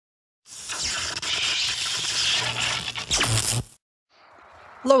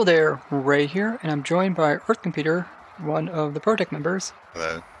Hello there, Ray here, and I'm joined by Earth Computer, one of the ProtoTech members.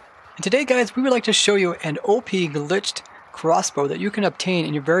 Hello. And today, guys, we would like to show you an OP glitched crossbow that you can obtain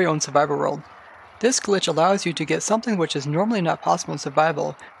in your very own survival world. This glitch allows you to get something which is normally not possible in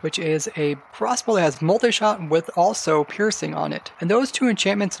survival, which is a crossbow that has multi-shot with also piercing on it. And those two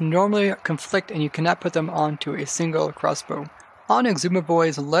enchantments normally conflict and you cannot put them onto a single crossbow. On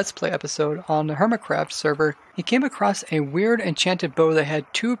Exumaboy's Let's Play episode on the Hermitcraft server, he came across a weird enchanted bow that had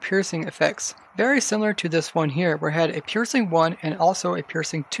two piercing effects. Very similar to this one here, where it had a piercing 1 and also a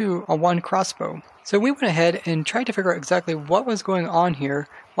piercing 2 on one crossbow. So we went ahead and tried to figure out exactly what was going on here.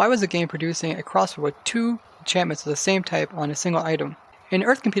 Why was the game producing a crossbow with two enchantments of the same type on a single item? In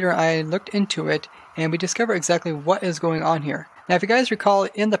Earth Computer, I looked into it and we discovered exactly what is going on here. Now, if you guys recall,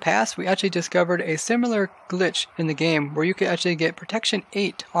 in the past, we actually discovered a similar glitch in the game where you could actually get Protection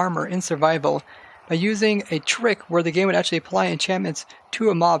 8 armor in survival by using a trick where the game would actually apply enchantments to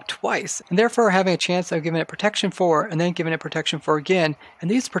a mob twice, and therefore having a chance of giving it Protection 4 and then giving it Protection 4 again, and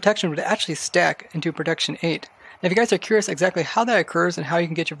these protections would actually stack into Protection 8. Now, if you guys are curious exactly how that occurs and how you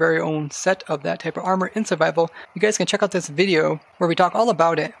can get your very own set of that type of armor in survival, you guys can check out this video where we talk all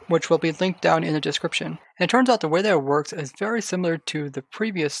about it, which will be linked down in the description. And it turns out the way that it works is very similar to the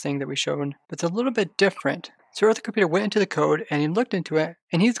previous thing that we showed, but it's a little bit different. So Earth Computer went into the code and he looked into it,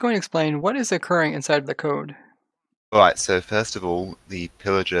 and he's going to explain what is occurring inside of the code. Right, so first of all, the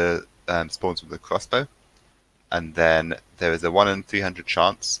pillager spawns with a crossbow, and then there is a 1 in 300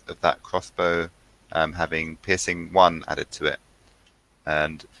 chance of that crossbow having piercing 1 added to it.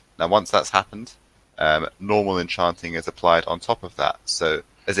 And now once that's happened, normal enchanting is applied on top of that, so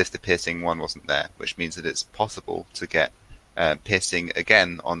as if the piercing 1 wasn't there, which means that it's possible to get piercing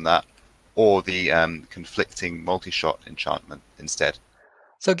again on that, or the conflicting multi-shot enchantment instead.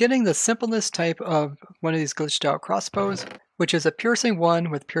 So getting the simplest type of one of these glitched out crossbows, which is a piercing 1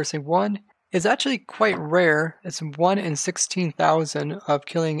 with piercing 1, is actually quite rare. It's 1 in 16,000 of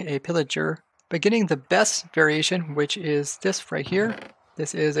killing a pillager. But getting the best variation, which is this right here,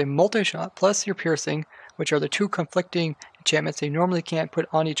 this is a multi-shot plus your piercing, which are the two conflicting enchantments they normally can't put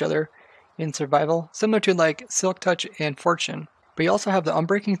on each other in survival, similar to like Silk Touch and Fortune. But you also have the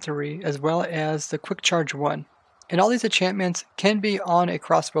Unbreaking 3 as well as the Quick Charge 1. And all these enchantments can be on a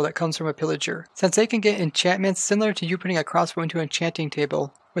crossbow that comes from a pillager, since they can get enchantments similar to you putting a crossbow into an enchanting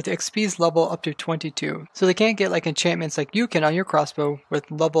table, with XP's level up to 22. So they can't get like enchantments like you can on your crossbow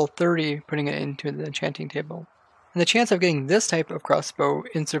with level 30 putting it into the enchanting table. And the chance of getting this type of crossbow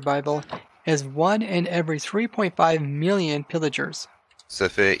in survival is 1 in every 3.5 million pillagers. So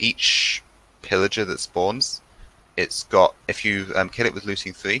for each pillager that spawns, it's got, if you kill it with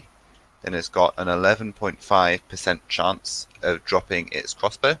looting 3, then it's got an 11.5% chance of dropping its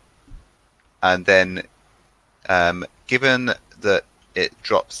crossbow. And then given that it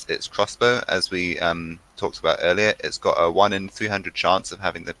drops its crossbow, as we talked about earlier, it's got a 1 in 300 chance of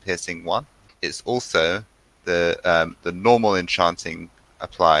having the piercing 1. It's also the normal enchanting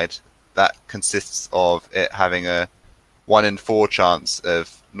applied. That consists of it having a 1 in 4 chance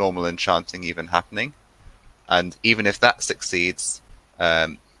of normal enchanting even happening. And even if that succeeds,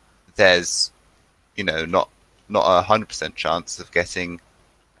 there's, not a 100% chance of getting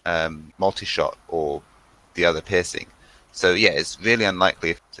multi-shot or the other piercing. So yeah, it's really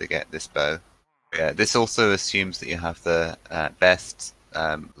unlikely to get this bow. Yeah, this also assumes that you have the best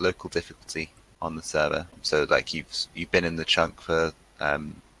local difficulty on the server. So like you've been in the chunk for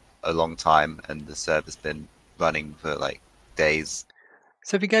a long time, and the server's been running for like days.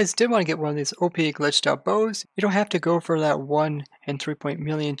 So if you guys did want to get one of these OP glitched out bows, you don't have to go for that 1 in 3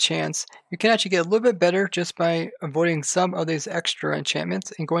 million chance. You can actually get a little bit better just by avoiding some of these extra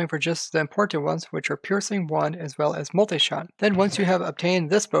enchantments and going for just the important ones, which are piercing 1 as well as multi-shot. Then once you have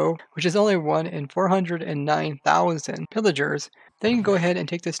obtained this bow, which is only 1 in 409,000 pillagers, then you can go ahead and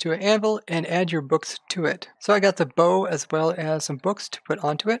take this to an anvil and add your books to it. So I got the bow as well as some books to put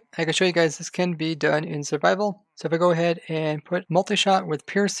onto it. I can show you guys this can be done in survival. So if I go ahead and put multi-shot with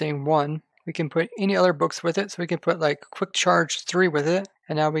piercing 1, we can put any other books with it. So we can put like Quick Charge 3 with it.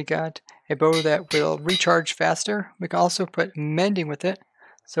 And now we got a bow that will recharge faster. We can also put Mending with it.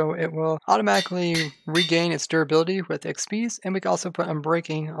 So it will automatically regain its durability with XPs. And we can also put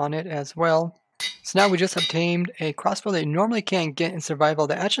Unbreaking on it as well. So now we just obtained a crossbow that you normally can't get in survival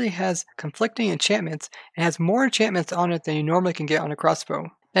that actually has conflicting enchantments and has more enchantments on it than you normally can get on a crossbow.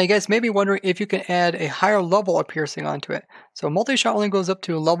 Now you guys may be wondering if you can add a higher level of piercing onto it. So multi-shot only goes up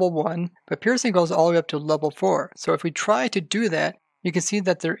to level 1, but piercing goes all the way up to level 4. So if we try to do that, you can see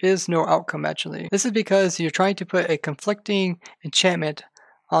that there is no outcome actually. This is because you're trying to put a conflicting enchantment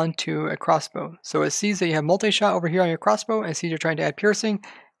onto a crossbow. So it sees that you have multi-shot over here on your crossbow, and it sees you're trying to add piercing,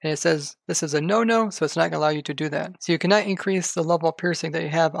 and it says this is a no-no, so it's not going to allow you to do that. So you cannot increase the level of piercing that you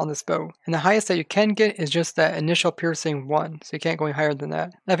have on this bow. And the highest that you can get is just that initial piercing 1, so you can't go any higher than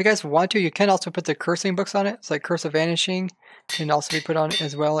that. Now if you guys want to, you can also put the cursing books on it. It's like Curse of Vanishing can also be put on,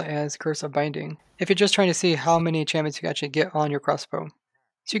 as well as Curse of Binding, if you're just trying to see how many enchantments you can actually get on your crossbow.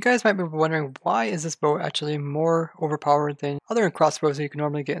 So you guys might be wondering, why is this bow actually more overpowered than other crossbows that you can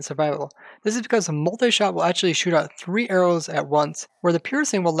normally get in survival? This is because the multi-shot will actually shoot out 3 arrows at once, where the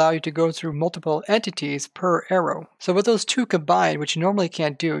piercing will allow you to go through multiple entities per arrow. So with those two combined, which you normally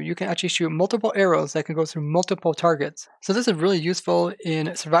can't do, you can actually shoot multiple arrows that can go through multiple targets. So this is really useful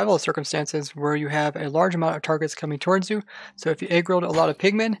in survival circumstances where you have a large amount of targets coming towards you. So if you aggroed a lot of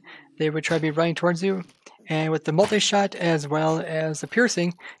pigmen, they would try to be running towards you. And with the multi-shot as well as the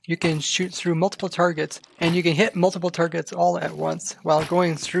piercing, you can shoot through multiple targets, and you can hit multiple targets all at once while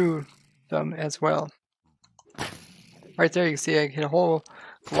going through them as well. Right there you can see I hit a whole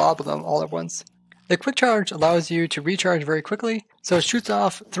glob of them all at once. The quick charge allows you to recharge very quickly, so it shoots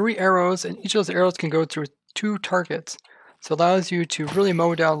off 3 arrows, and each of those arrows can go through 2 targets. So it allows you to really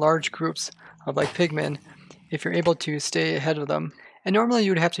mow down large groups of like pigmen if you're able to stay ahead of them. And normally you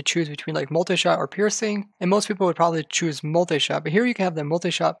would have to choose between like multi-shot or piercing, and most people would probably choose multi-shot, but here you can have the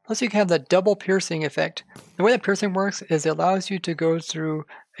multi-shot, plus you can have the double piercing effect. The way that piercing works is it allows you to go through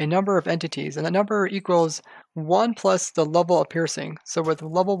a number of entities, and that number equals 1 plus the level of piercing. So with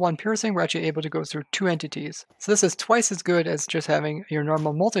level 1 piercing, we're actually able to go through 2 entities. So this is twice as good as just having your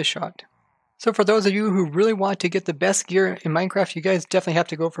normal multi-shot. So for those of you who really want to get the best gear in Minecraft, you guys definitely have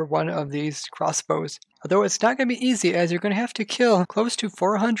to go for one of these crossbows. Although it's not going to be easy, as you're going to have to kill close to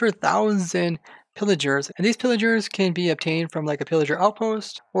 400,000 pillagers. And these pillagers can be obtained from like a pillager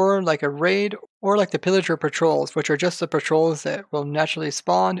outpost, or like a raid, or like the pillager patrols, which are just the patrols that will naturally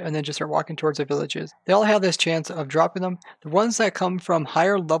spawn and then just start walking towards the villages. They all have this chance of dropping them. The ones that come from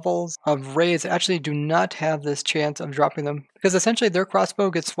higher levels of raids actually do not have this chance of dropping them, because essentially their crossbow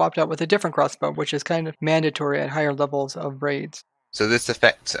gets swapped out with a different crossbow, which is kind of mandatory at higher levels of raids. So this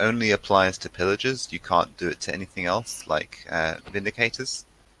effect only applies to pillagers. You can't do it to anything else, like Vindicators.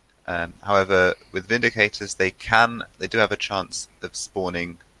 However, with Vindicators, they do have a chance of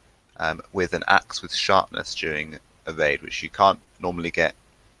spawning with an axe with sharpness during a raid, which you can't normally get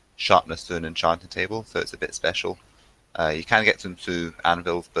sharpness through an enchanted table, so it's a bit special. You can get them through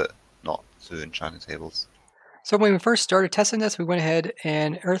anvils, but not through enchanted tables. So when we first started testing this, we went ahead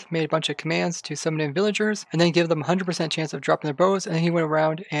and Earth made a bunch of commands to summon in villagers, and then give them 100% chance of dropping their bows, and then he went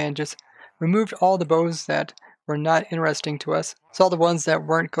around and just removed all the bows that were not interesting to us. So all the ones that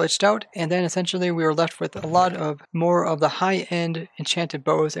weren't glitched out, and then essentially we were left with a lot of more of the high-end enchanted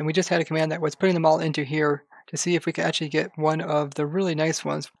bows, and we just had a command that was putting them all into here to see if we could actually get one of the really nice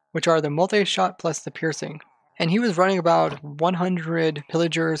ones, which are the multi-shot plus the piercing. And he was running about 100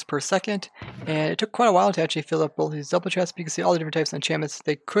 pillagers per second, and it took quite a while to actually fill up both these double chests. You can see all the different types of enchantments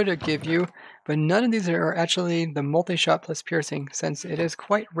they could give you, but none of these are actually the multi-shot plus piercing, since it is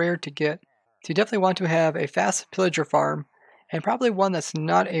quite rare to get. So you definitely want to have a fast pillager farm, and probably one that's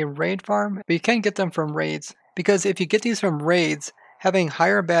not a raid farm, but you can get them from raids, because if you get these from raids, having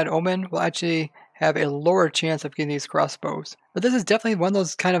higher bad omen will actually have a lower chance of getting these crossbows. But this is definitely one of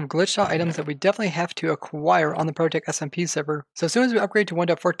those kind of glitched out items that we definitely have to acquire on the ProtoTech SMP server. So as soon as we upgrade to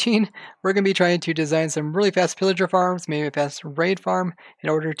 1.14, we're going to be trying to design some really fast pillager farms, maybe a fast raid farm, in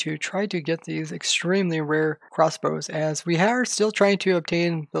order to try to get these extremely rare crossbows, as we are still trying to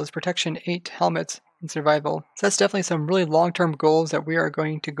obtain those Protection 8 helmets in survival. So that's definitely some really long-term goals that we are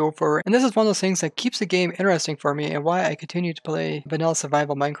going to go for. And this is one of those things that keeps the game interesting for me, and why I continue to play vanilla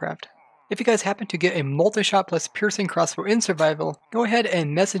survival Minecraft. If you guys happen to get a multi-shot plus piercing crossbow in survival, go ahead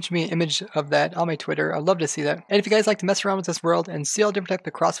and message me an image of that on my Twitter. I'd love to see that. And if you guys like to mess around with this world and see all different types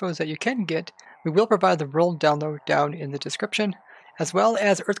of crossbows that you can get, we will provide the world download down in the description, as well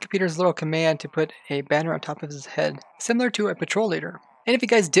as Earth Computer's little command to put a banner on top of his head, similar to a patrol leader. And if you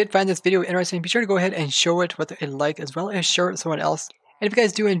guys did find this video interesting, be sure to go ahead and show it with a like, as well as share it with someone else. And if you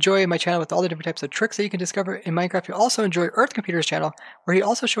guys do enjoy my channel with all the different types of tricks that you can discover in Minecraft, you'll also enjoy Earth Computer's channel, where he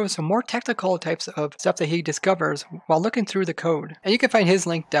also shows some more technical types of stuff that he discovers while looking through the code. And you can find his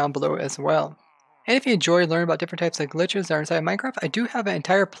link down below as well. And if you enjoy learning about different types of glitches that are inside Minecraft, I do have an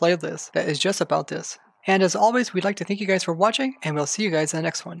entire playlist that is just about this. And as always, we'd like to thank you guys for watching, and we'll see you guys in the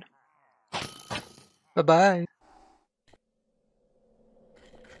next one. Bye-bye.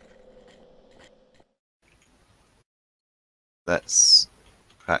 Let's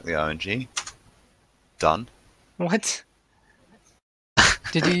crack the RNG. Done. What?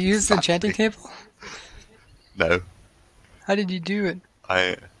 Did you use the enchanting table? No. How did you do it?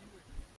 Bye.